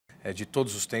de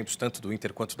todos os tempos, tanto do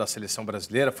Inter quanto da Seleção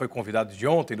Brasileira. Foi convidado de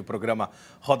ontem no programa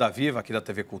Roda Viva, aqui da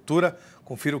TV Cultura.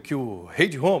 Confira o que o rei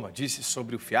de Roma disse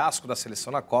sobre o fiasco da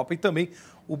seleção na Copa e também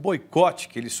o boicote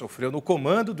que ele sofreu no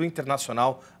comando do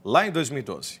Internacional lá em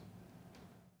 2012.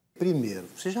 Primeiro,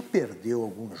 você já perdeu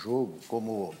algum jogo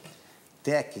como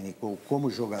técnico ou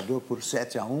como jogador por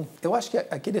 7-1? Eu acho que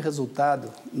aquele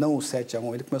resultado, não o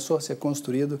 7-1, ele começou a ser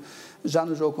construído já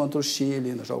no jogo contra o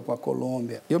Chile, no jogo com a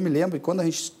Colômbia. Eu me lembro que quando a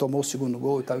gente tomou o segundo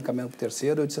gol e estava encaminhando para o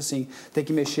terceiro, eu disse assim, tem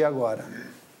que mexer agora.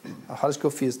 A frase que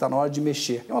eu fiz, está na hora de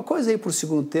mexer. É uma coisa aí para o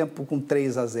segundo tempo com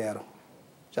 3-0.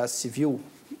 Já se viu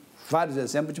vários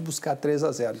exemplos de buscar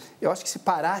 3-0. Eu acho que se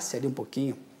parasse ali um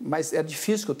pouquinho, mas é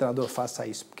difícil que o treinador faça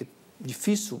isso, porque é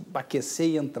difícil aquecer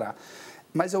e entrar.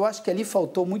 Mas eu acho que ali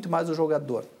faltou muito mais o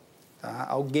jogador. Tá?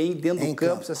 Alguém dentro do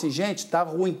campo disse assim, gente, está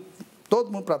ruim,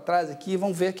 todo mundo para trás aqui,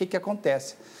 vamos ver o que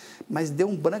acontece. Mas deu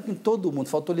um branco em todo mundo,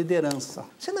 faltou liderança.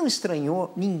 Você não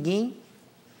estranhou ninguém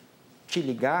te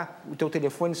ligar, o teu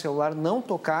telefone celular não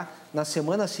tocar na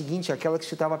semana seguinte, aquela que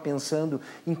você estava pensando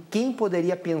em quem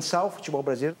poderia pensar o futebol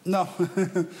brasileiro? Não,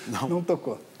 não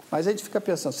tocou. Mas a gente fica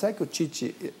pensando, será que o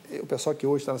Tite, o pessoal que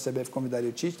hoje está na CBF convidaria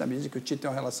o Tite, na medida que o Tite tem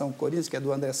uma relação com o Corinthians, que é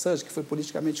do André Sanches, que foi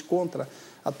politicamente contra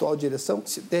a atual direção,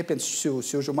 de repente, se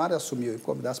o Gilmar assumiu e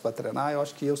convidasse para treinar, eu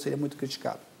acho que eu seria muito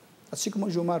criticado. Assim como o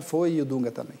Gilmar foi e o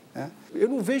Dunga também. Né? Eu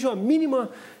não vejo a mínima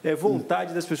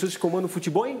vontade das pessoas que comandam o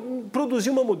futebol em produzir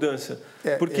uma mudança.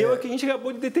 Porque é o que a gente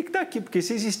acabou de detectar aqui. Porque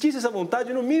se existisse essa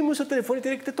vontade, no mínimo o seu telefone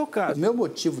teria que ter tocado. O meu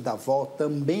motivo da volta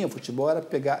também ao futebol era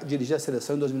dirigir a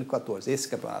seleção em 2014, esse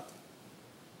campeonato.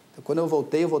 Então, quando eu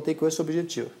voltei com esse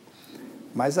objetivo.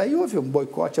 Mas aí houve um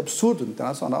boicote absurdo no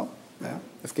Internacional. Né?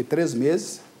 Eu fiquei 3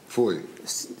 meses. Foi.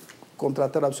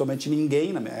 Contrataram absolutamente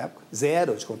ninguém na minha época,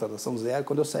 zero de contratação, zero.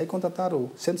 Quando eu saí,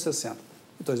 contrataram 160.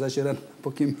 Estou exagerando um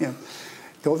pouquinho menos.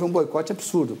 Então, houve um boicote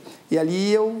absurdo. E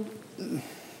ali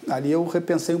eu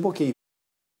repensei um pouquinho.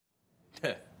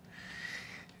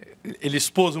 Ele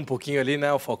expôs um pouquinho ali,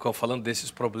 né, o Falcão, falando desses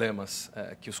problemas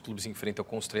que os clubes enfrentam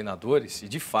com os treinadores. E,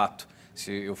 de fato,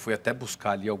 eu fui até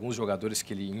buscar ali alguns jogadores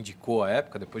que ele indicou à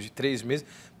época, depois de 3 meses,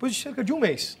 depois de cerca de 1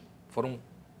 mês, foram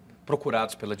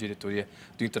procurados pela diretoria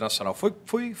do Internacional. Foi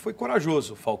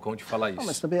corajoso o Falcão de falar isso. Não,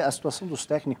 mas também a situação dos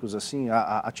técnicos, assim,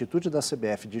 a atitude da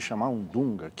CBF de chamar um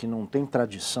Dunga, que não tem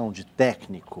tradição de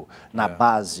técnico na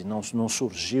base, não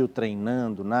surgiu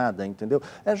treinando, nada, entendeu?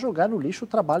 É jogar no lixo o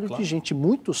trabalho de gente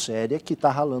muito séria que está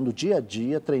ralando dia a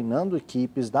dia, treinando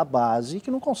equipes da base e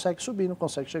que não consegue subir, não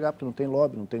consegue chegar, porque não tem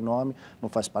lobby, não tem nome, não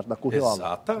faz parte da curriola.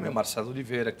 Exatamente. Marcelo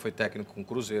Oliveira, que foi técnico com o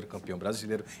Cruzeiro, campeão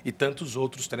brasileiro, e tantos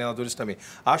outros treinadores também.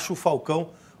 Acho o Falcão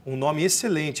um nome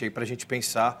excelente aí para a gente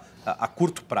pensar a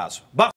curto prazo.